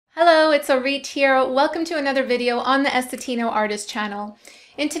Hello, it's Orit here. Welcome to another video on the Estetino Artist channel.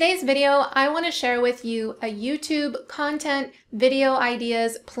 In today's video, I want to share with you a YouTube content video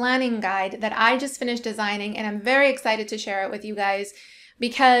ideas planning guide that I just finished designing, and I'm very excited to share it with you guys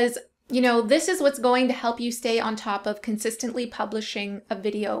because, this is what's going to help you stay on top of consistently publishing a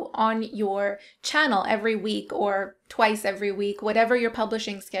video on your channel every week or twice every week, whatever your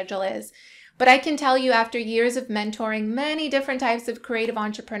publishing schedule is. But I can tell you, after years of mentoring many different types of creative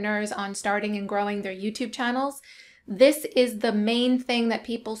entrepreneurs on starting and growing their YouTube channels, this is the main thing that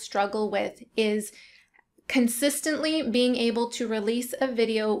people struggle with, is consistently being able to release a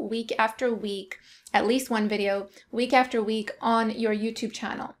video week after week, at least one video week after week on your YouTube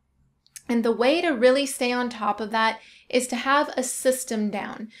channel. And the way to really stay on top of that is to have a system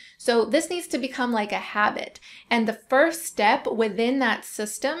down. So this needs to become like a habit. And the first step within that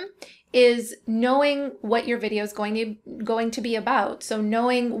system is knowing what your video is going to be about. So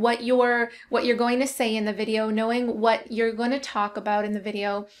knowing what you're going to say in the video, knowing what you're going to talk about in the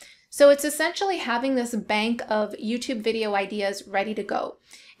video. So it's essentially having this bank of YouTube video ideas ready to go.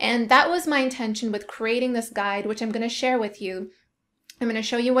 And that was my intention with creating this guide, which I'm going to share with you. I'm going to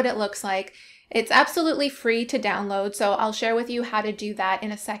show you what it looks like. It's absolutely free to download, so I'll share with you how to do that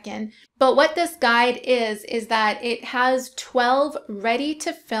in a second. But what this guide is that it has 12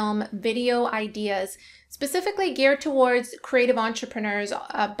 ready-to-film video ideas specifically geared towards creative entrepreneurs,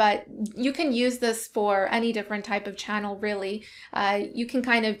 but you can use this for any different type of channel, really. You can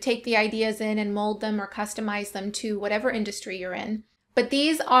kind of take the ideas in and mold them or customize them to whatever industry you're in. But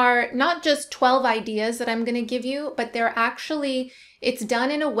these are not just 12 ideas that I'm going to give you, but they're actually, it's done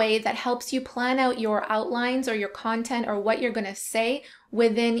in a way that helps you plan out your outlines or your content or what you're going to say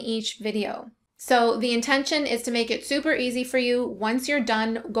within each video. So the intention is to make it super easy for you once you're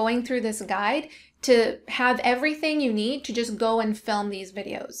done going through this guide to have everything you need to just go and film these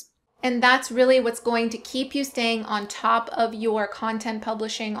videos. And that's really what's going to keep you staying on top of your content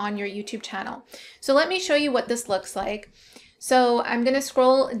publishing on your YouTube channel. So let me show you what this looks like. So I'm going to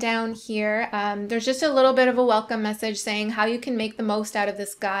scroll down here. There's just a little bit of a welcome message saying how you can make the most out of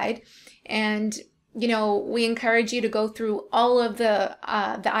this guide. And, we encourage you to go through all of the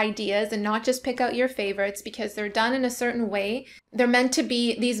ideas and not just pick out your favorites, because they're done in a certain way. They're meant to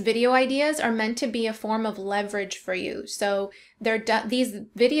be, these video ideas are meant to be a form of leverage for you. So these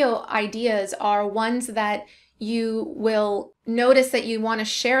video ideas are ones that you will notice that you want to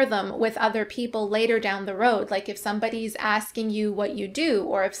share them with other people later down the road. Like if somebody's asking you what you do,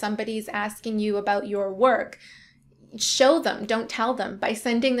 or if somebody's asking you about your work, show them, don't tell them, by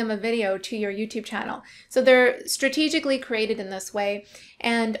sending them a video to your YouTube channel. So they're strategically created in this way.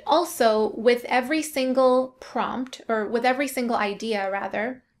 And also with every single prompt, or with every single idea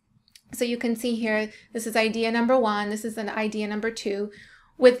rather, so you can see here, this is idea number 1, this is an idea number 2.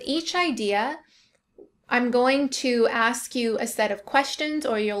 With each idea, I'm going to ask you a set of questions,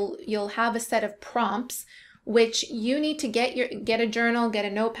 or you'll have a set of prompts, which you need to get a journal, get a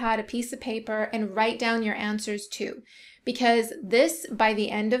notepad, a piece of paper, and write down your answers to. Because this, by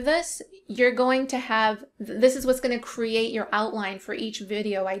the end of this, you're going to have, this is what's going to create your outline for each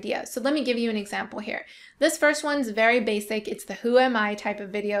video idea. So let me give you an example here. This first one's very basic. It's the who am I type of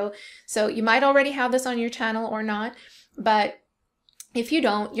video. So you might already have this on your channel or not, but if you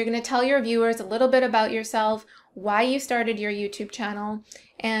don't, you're going to tell your viewers a little bit about yourself, why you started your YouTube channel,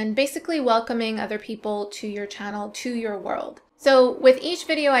 and basically welcoming other people to your channel, to your world. So with each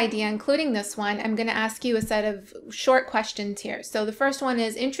video idea, including this one, I'm going to ask you a set of short questions here. So the first one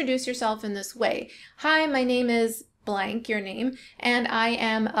is, introduce yourself in this way. Hi, my name is blank, your name, and I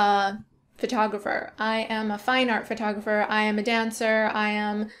am a photographer. I am a fine art photographer. I am a dancer. I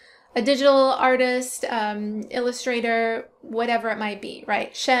am a digital artist, illustrator, whatever it might be,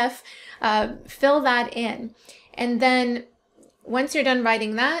 right? Chef, fill that in. And then once you're done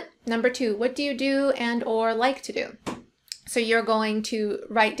writing that, number 2, what do you do and or like to do? So you're going to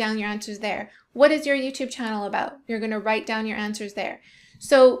write down your answers there. What is your YouTube channel about? You're going to write down your answers there.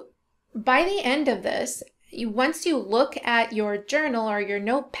 So by the end of this, once you look at your journal or your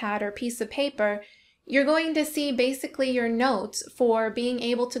notepad or piece of paper, you're going to see basically your notes for being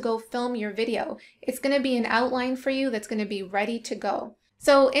able to go film your video. It's going to be an outline for you that's going to be ready to go.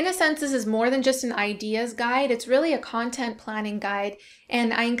 So in a sense, this is more than just an ideas guide. It's really a content planning guide.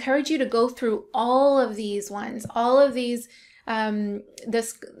 And I encourage you to go through all of these ones, all of these,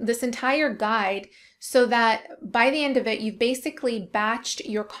 this entire guide, so that by the end of it, you've basically batched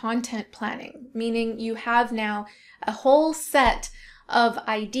your content planning, meaning you have now a whole set of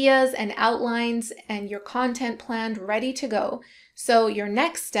ideas and outlines and your content planned ready to go. So your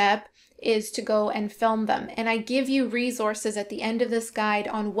next step is to go and film them. And I give you resources at the end of this guide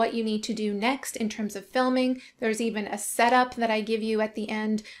on what you need to do next in terms of filming. There's even a setup that I give you at the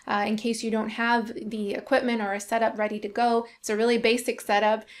end in case you don't have the equipment or a setup ready to go. It's a really basic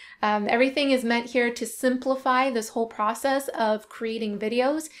setup. Everything is meant here to simplify this whole process of creating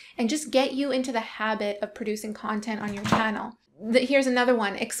videos and just get you into the habit of producing content on your channel. Here's another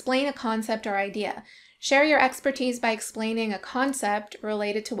one. Explain a concept or idea. Share your expertise by explaining a concept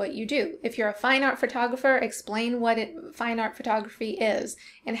related to what you do. If you're a fine art photographer, explain what fine art photography is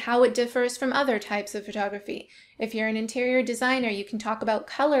and how it differs from other types of photography. If you're an interior designer, you can talk about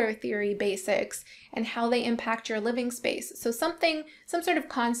color theory basics and how they impact your living space. So some sort of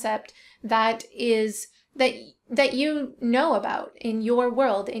concept that you know about in your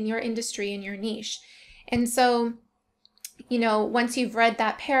world, in your industry, in your niche. And so, you know, once you've read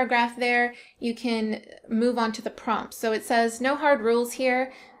that paragraph there, you can move on to the prompt. So it says, no hard rules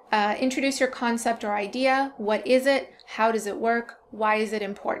here. Introduce your concept or idea. What is it? How does it work? Why is it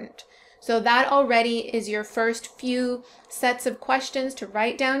important? So that already is your first few sets of questions to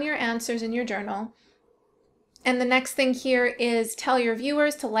write down your answers in your journal. And the next thing here is tell your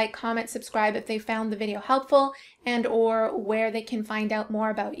viewers to like, comment, subscribe if they found the video helpful, and or where they can find out more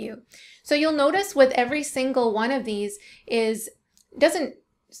about you. So you'll notice with every single one of these doesn't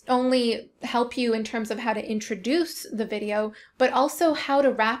only help you in terms of how to introduce the video, but also how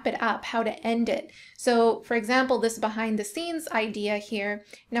to wrap it up, how to end it. So for example, this behind the scenes idea here,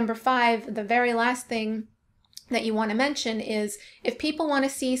 number 5, the very last thing that you want to mention is if people want to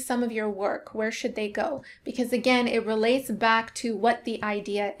see some of your work, where should they go? Because again, it relates back to what the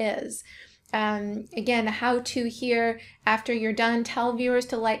idea is. Again, how to here, after you're done, tell viewers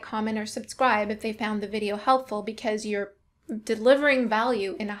to like, comment, or subscribe if they found the video helpful, because you're delivering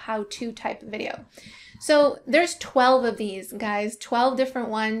value in a how-to type video. So there's 12 of these, guys, 12 different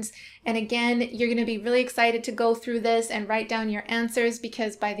ones. And again, you're going to be really excited to go through this and write down your answers,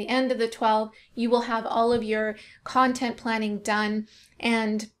 because by the end of the 12, you will have all of your content planning done.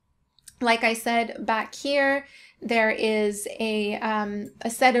 And like I said, back here, there is a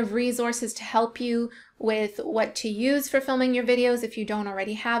set of resources to help you with what to use for filming your videos if you don't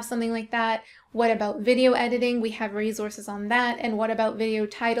already have something like that. What about video editing? We have resources on that. And what about video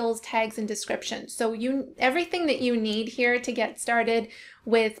titles, tags, and descriptions? So everything that you need here to get started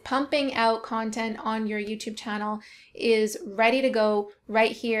with pumping out content on your YouTube channel is ready to go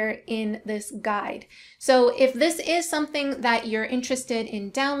right here in this guide. So if this is something that you're interested in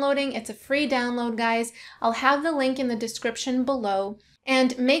downloading, it's a free download, guys. I'll have the link in the description below.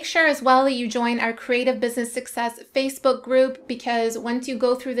 And make sure as well that you join our Creative Business Success Facebook group, because once you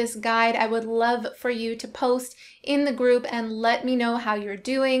go through this guide, I would love for you to post in the group and let me know how you're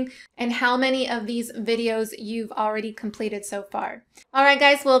doing and how many of these videos you've already completed so far. All right,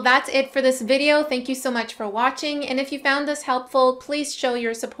 guys, well, that's it for this video. Thank you so much for watching. And if you found this helpful, please show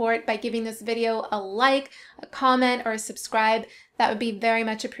your support by giving this video a like, a comment, or a subscribe. That would be very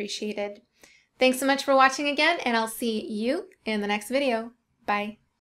much appreciated. Thanks so much for watching again, and I'll see you in the next video. Bye.